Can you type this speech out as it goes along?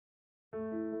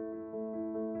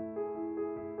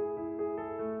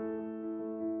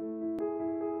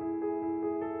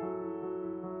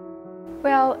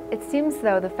Well, it seems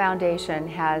though the foundation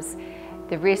has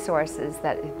the resources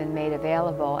that have been made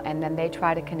available, and then they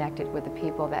try to connect it with the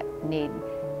people that need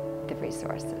the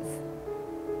resources.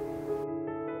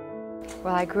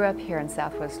 Well, I grew up here in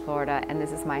Southwest Florida, and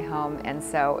this is my home, and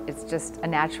so it's just a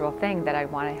natural thing that I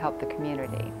want to help the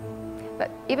community.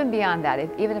 But even beyond that,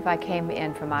 even if I came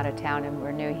in from out of town and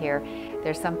we're new here,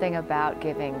 there's something about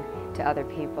giving to other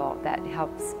people that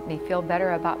helps me feel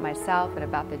better about myself and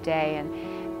about the day,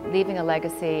 and leaving a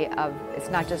legacy of, it's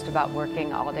not just about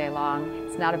working all day long,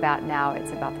 it's not about now,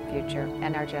 it's about the future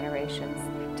and our generations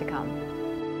to come.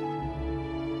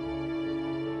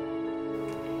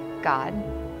 God,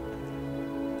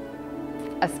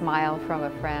 a smile from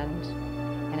a friend,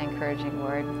 an encouraging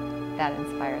word, that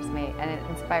inspires me, and it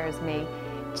inspires me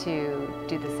to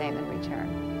do the same in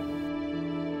return.